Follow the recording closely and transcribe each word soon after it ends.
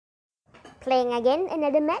playing again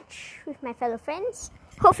another match with my fellow friends.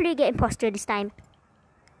 Hopefully get imposter this time.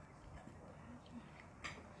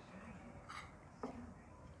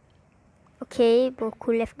 Okay,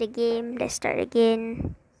 Boku left the game. Let's start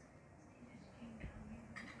again.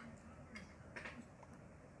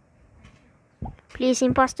 Please,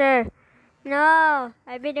 imposter. No,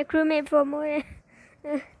 I've been a crewmate for more.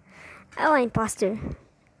 I want imposter.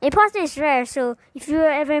 Imposter is rare, so if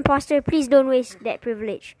you're ever imposter, please don't waste that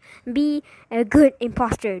privilege. Be a good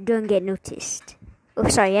imposter. Don't get noticed. Oh,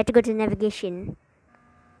 sorry, I have to go to navigation.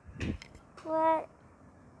 What?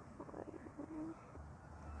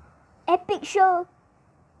 Epic show.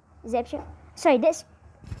 Is that show? Sorry, that's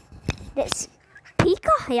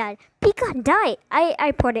Pika. Yeah, Pika died. I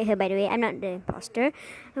reported her, by the way. I'm not the imposter.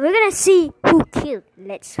 We're gonna see who killed.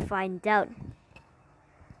 Let's find out.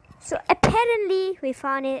 So apparently we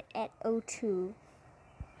found it at O2.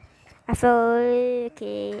 I felt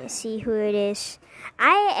okay. Let's see who it is.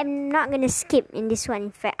 I am not gonna skip in this one.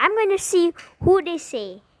 In fact, I'm gonna see who they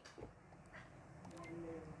say.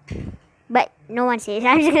 But no one says.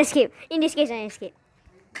 I'm just gonna skip. In this case, I'm gonna skip.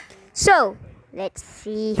 So let's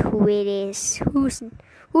see who it is.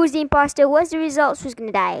 Who's the imposter? What's the results? Who's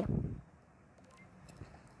gonna die?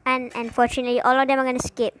 And unfortunately, all of them are gonna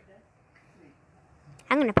skip.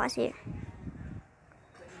 I'm gonna pause here.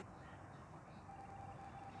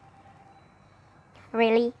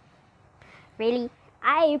 Really?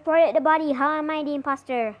 I reported the body. How am I the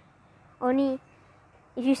imposter? Only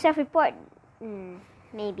if you self-report,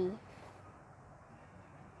 maybe.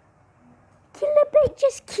 Killer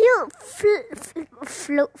just killed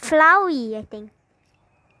Flowey, I think.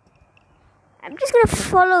 I'm just gonna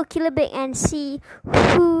follow Killer and see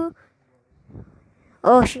who.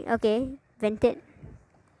 Oh, okay.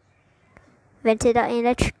 Vented out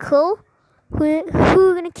electrical. Who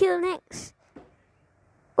gonna kill next?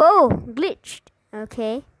 Oh, glitched.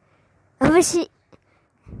 Okay. Obviously.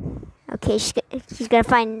 Okay, she's gonna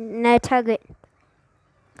find another target.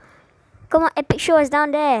 Come on, Epic Show is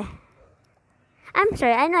down there. I'm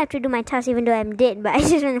sorry, I know I have to do my task even though I'm dead, but I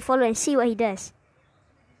just want to follow and see what he does.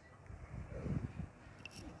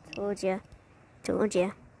 Told ya.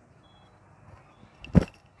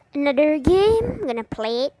 Another game. I'm gonna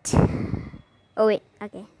play it. Oh wait,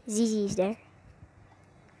 okay. ZZ is there.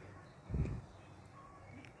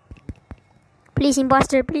 Please,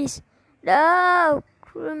 imposter, please. No!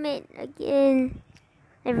 Crewmate again.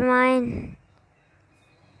 Never mind.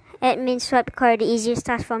 Admin swipe card, the easiest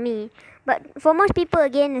task for me. But for most people,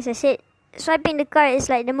 again, as I said, swiping the card is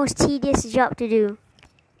like the most tedious job to do.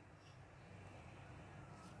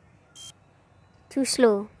 Too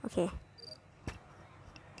slow. Okay.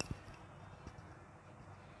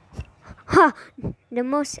 The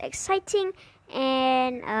most exciting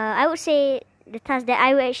and I would say the task that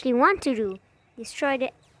I would actually want to do. Destroy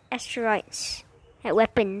the asteroids. Like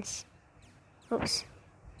weapons. Oops.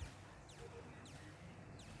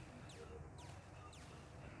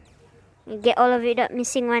 Get all of it up,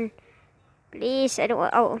 missing one. Please, I don't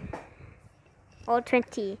want. Oh. All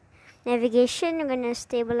 20. Navigation, I'm gonna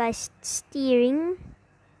stabilize steering.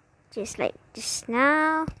 Just like just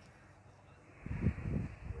now.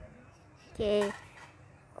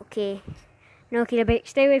 Okay. No, Killer,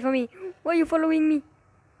 stay away from me. Why are you following me?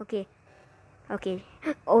 Okay.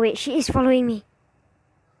 Oh wait, she is following me.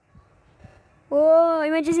 Oh,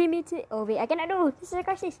 emergency meeting. Oh wait, I cannot do. This is a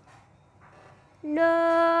crisis.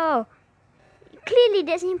 No. Clearly,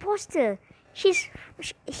 that's an imposter.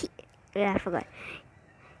 I forgot.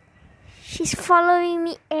 She's following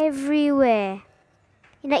me everywhere.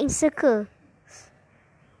 Like in circle.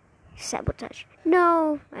 Sabotage.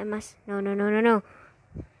 No. I must. No.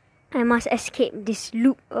 I must escape this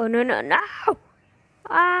loop. Oh, no.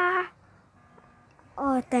 Ah.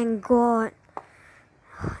 Oh, thank God.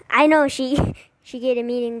 I know she gave a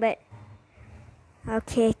meeting, but...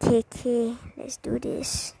 Okay. Let's do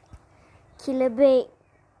this. Killer bait.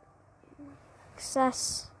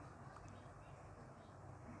 Sus.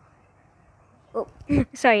 Oh,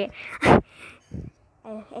 sorry. I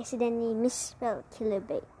accidentally misspelled Killer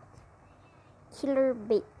bait. Killer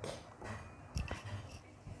bait.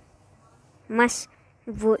 Must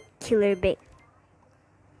vote Killer bait.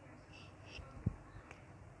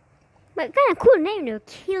 But kind of cool name though,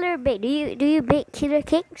 Killer bait. Do you bake killer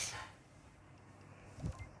cakes?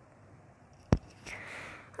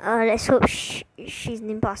 Let's hope she's an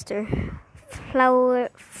imposter. Flowery.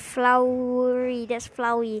 That's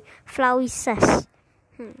flowy. Flowy sus.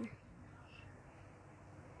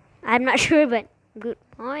 I'm not sure, but good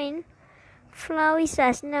point. Flowy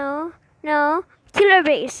sus. No. Killer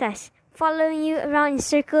bait sus. Following you around in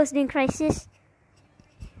circles during crisis.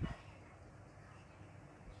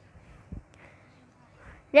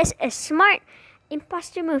 That's a smart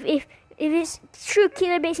imposter move. If it's true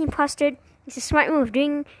killer base imposter, it's a smart move.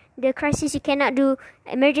 During the crisis, you cannot do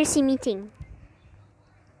emergency meeting.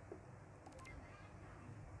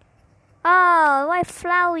 Oh, why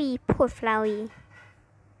Flowey? Poor Flowey.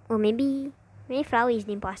 Or maybe Flowey is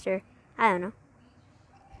the imposter. I don't know.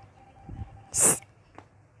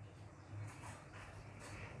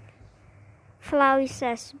 Flowey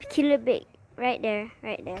says killer bait. Right there.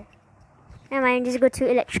 Never mind, just go to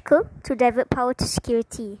electrical to divert power to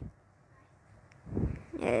security.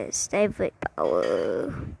 Yes, divert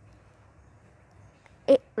power.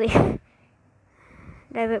 Wait.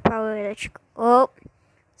 Divert power electrical. Oh,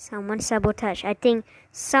 someone sabotage. I think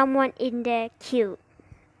someone in there killed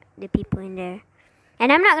the people in there.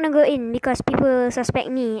 And I'm not gonna go in because people suspect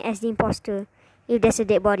me as the imposter if there's a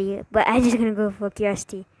dead body. But I'm just gonna go for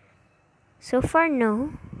curiosity. So far,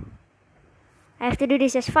 no. I have to do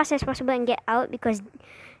this as fast as possible and get out because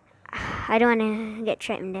I don't wanna get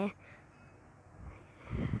trapped in there.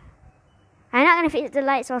 I'm not gonna fix the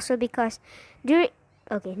lights also because okay,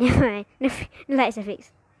 never mind. The lights are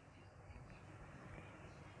fixed.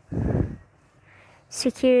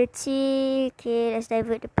 Security. Okay, let's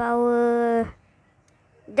divert the power.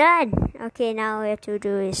 Done. Okay, now we have to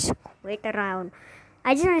do is wait around.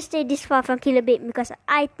 I just want to stay this far from Killer Bait because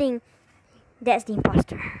I think that's the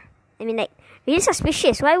imposter. I mean, like, really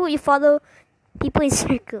suspicious. Why would you follow people in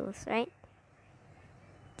circles, right?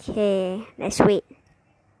 Okay, let's wait.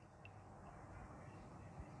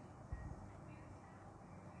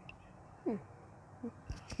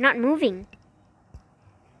 Not moving.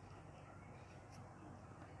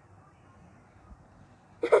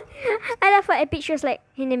 I love how Epic was like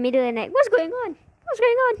in the middle and like, what's going on? What's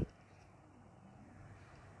going on?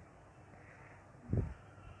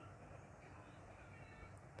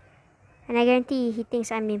 And I guarantee he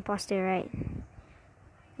thinks I'm the imposter, right?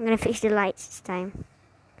 I'm gonna fix the lights this time.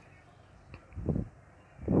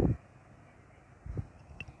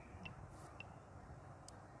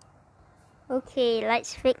 Okay,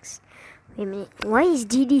 lights fixed. Wait a minute. Why is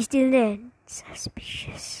DD still there?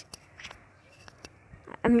 Suspicious.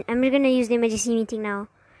 I'm gonna use the emergency meeting now.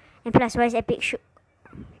 And plus, why is Epic Shaw?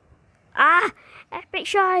 Epic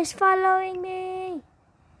Shaw is following me.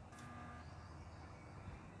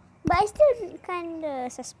 But I still kinda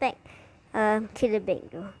suspect Killer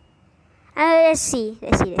Bait though. Let's see.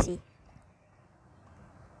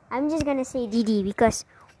 I'm just gonna say DD because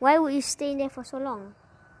why would you stay there for so long?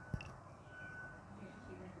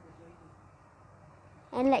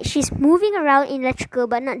 And like she's moving around in electrical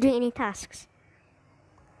but not doing any tasks.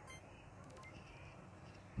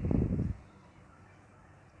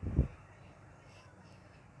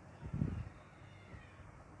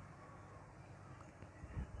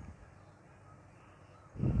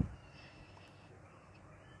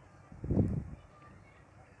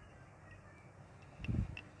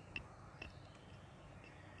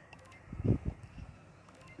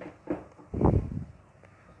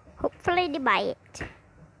 Hopefully they buy it.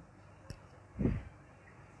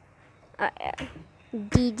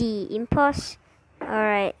 DD impost.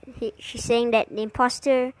 Alright, she's saying that the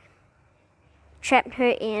imposter trapped her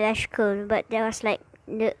in electrical, but that was like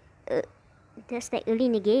that's like early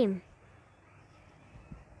in the game,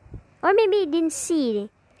 or maybe it didn't see.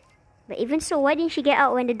 But even so, why didn't she get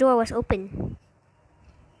out when the door was open?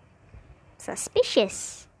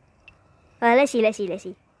 Suspicious. Let's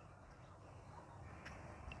see.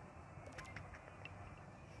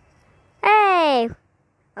 Hey.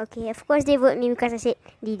 Okay, of course they vote me because I said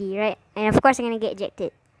DD, right? And of course I'm gonna get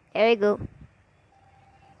ejected. There we go.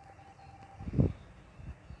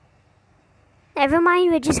 Never mind,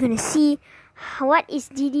 we're just gonna see what is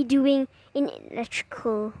DD doing in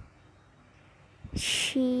electrical.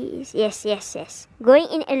 Yes. Going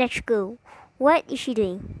in electrical. What is she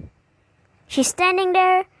doing? She's standing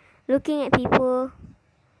there looking at people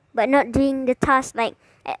but not doing the task like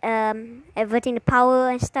averting the power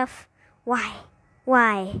and stuff.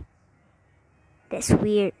 Why? That's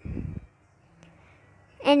weird.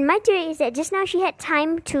 And my theory is that just now she had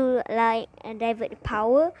time to like divert the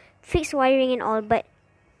power, fix wiring and all, but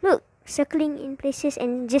look, circling in places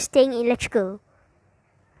and just staying electrical.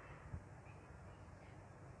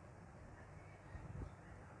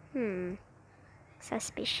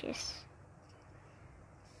 Suspicious.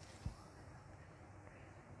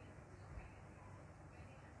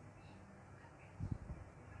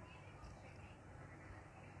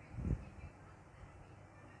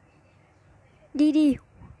 DD,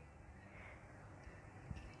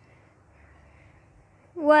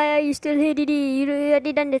 why are you still here, DD? You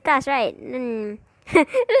already done the task, right? Look,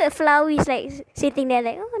 Flowey is like sitting there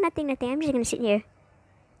like, oh, nothing. I'm just gonna sit here.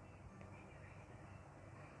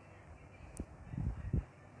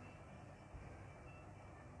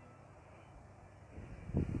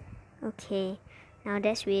 Okay, now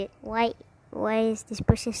that's weird. Why is this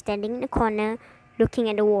person standing in the corner looking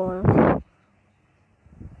at the wall?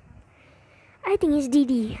 I think it's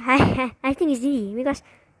Didi. I think it's Didi because,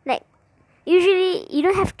 like, usually you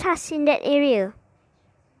don't have tasks in that area.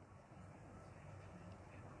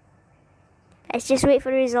 Let's just wait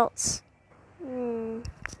for the results.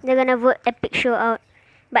 They're gonna vote Epic Show out,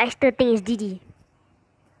 but I still think it's Didi.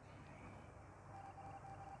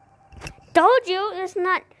 Told you it's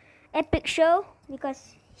not Epic Show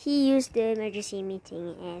because he used the emergency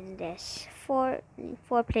meeting and there's four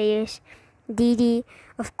players. Didi,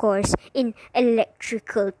 of course, in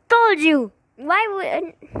electrical. Told you! Why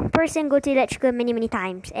would a person go to electrical many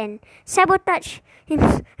times and sabotage him?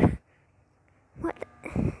 What?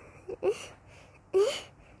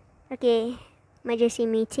 Okay, emergency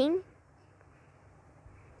meeting.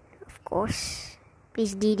 Of course,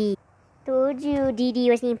 please Didi. Told you Didi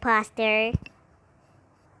was the imposter.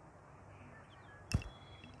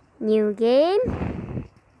 New game.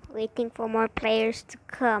 Waiting for more players to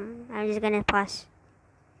come. I'm just gonna pause.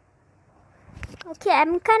 Okay,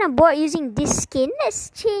 I'm kind of bored using this skin. Let's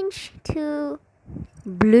change to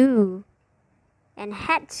blue. And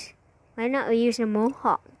hat. Why not we use a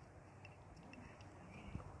mohawk?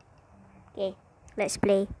 Okay, let's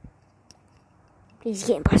play. Please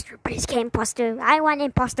get imposter. Please get imposter. I want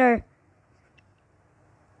imposter.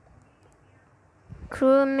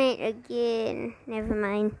 Crewmate again. Never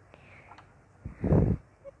mind.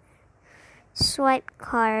 Swipe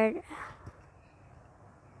card.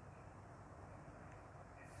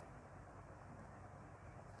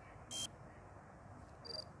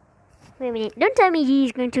 Wait a minute. Don't tell me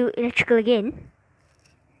he's going to electrical again.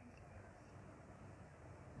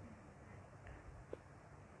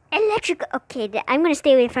 Electrical. Okay, I'm gonna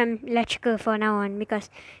stay away from electrical for now on because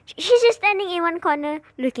she's just standing in one corner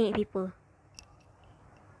looking at people.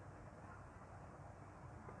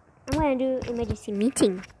 I'm gonna do emergency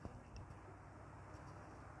meeting.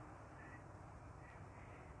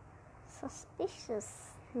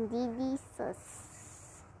 Suspicious. Didi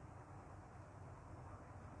sus.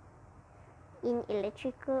 In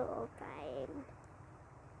electrical all time.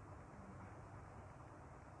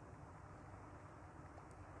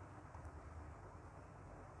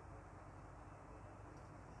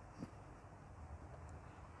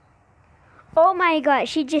 Oh my god,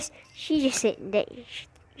 she just said that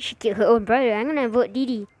she killed her own brother. I'm gonna vote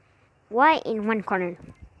Didi. Why in one corner?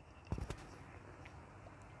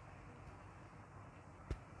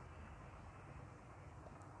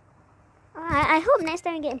 I hope next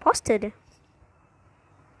time I get imposted.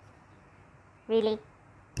 Really?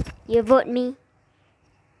 You vote me?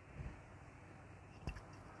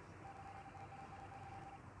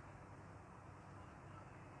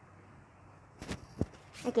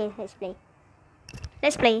 Okay, let's play.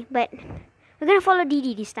 Let's play, but we're gonna follow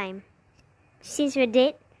Didi this time. Since we're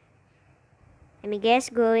dead, let me guess,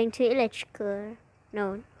 going to electrical.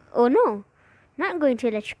 No. Oh no, not going to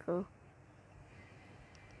electrical.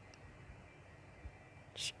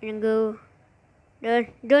 Just gonna go. Don't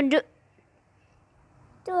do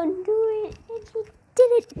it. And he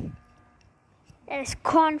did it. That is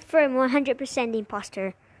confirmed 100% the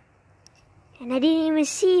imposter. And I didn't even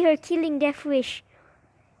see her killing Death Wish.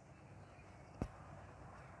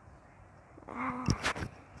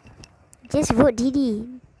 Just vote Didi.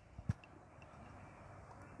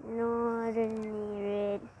 No, I don't need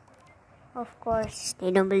it. Of course,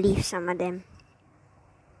 they don't believe some of them.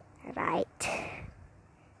 Right.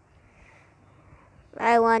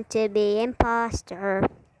 I want to be imposter.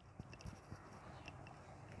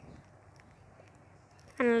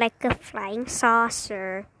 Unlike a flying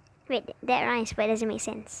saucer. Wait, that rhymes, but it doesn't make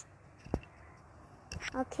sense.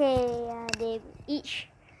 Okay, they each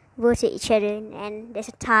voted each other, and there's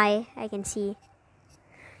a tie, I can see.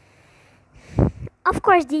 Of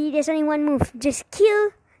course, there's only one move. Just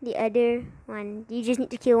kill the other one. You just need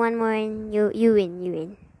to kill one more and you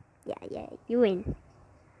win. Yeah, you win.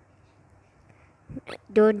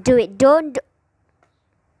 Don't do it.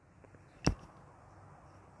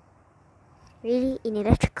 Really? In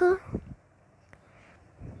electrical?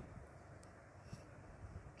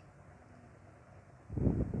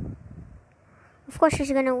 Of course,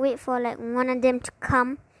 she's gonna wait for like one of them to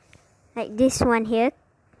come. Like this one here.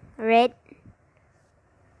 Red.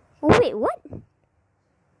 Oh wait, what?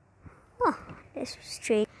 Oh, that's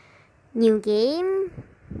straight. New game.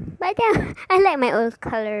 But yeah, I like my old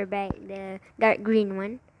color back, the dark green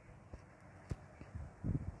one.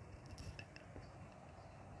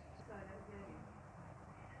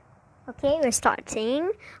 Okay, we're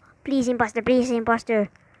starting. Please, imposter.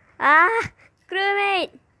 Ah,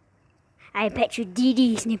 crewmate. I bet you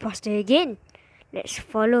Dee is an imposter again. Let's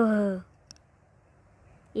follow her.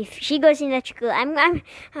 If she goes in electrical,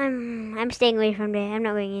 I'm staying away from there. I'm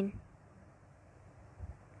not going in.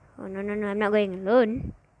 Oh no, I'm not going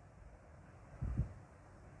alone.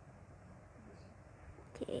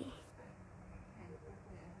 Okay.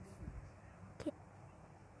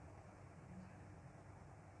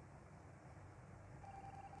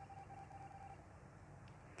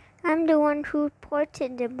 I'm the one who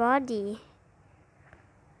reported the body.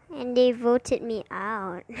 And they voted me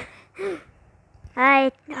out.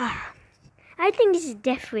 I think this is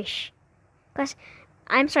Death Wish. Because,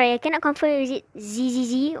 I'm sorry, I cannot confirm is it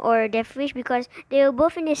ZZZ or Death Wish because they were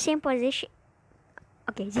both in the same position.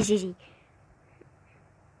 Okay, ZZZ.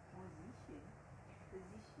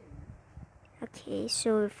 Okay,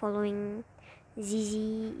 so we're following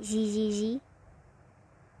ZZZ.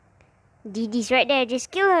 Didi's right there,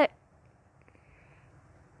 just kill her.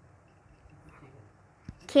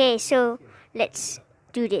 Okay, so let's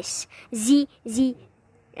do this. Z.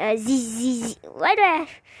 Why do I have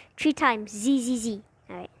 3 times? Z.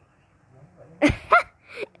 Alright.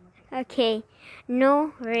 Okay.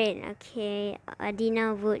 No red. Okay.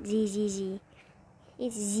 Adina vote Z.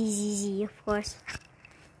 It's Z, of course.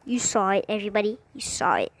 You saw it, everybody. You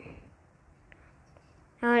saw it.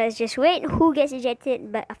 Now let's just wait who gets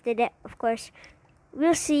ejected. But after that, of course,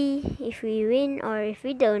 we'll see if we win or if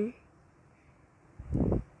we don't.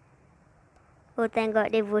 Oh, thank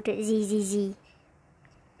God they voted Z.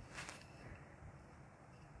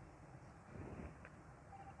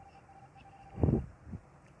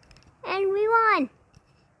 And we won!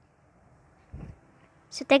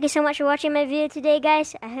 So thank you so much for watching my video today,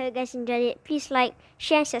 guys. I hope you guys enjoyed it. Please like,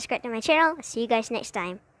 share, and subscribe to my channel. I'll see you guys next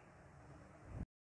time.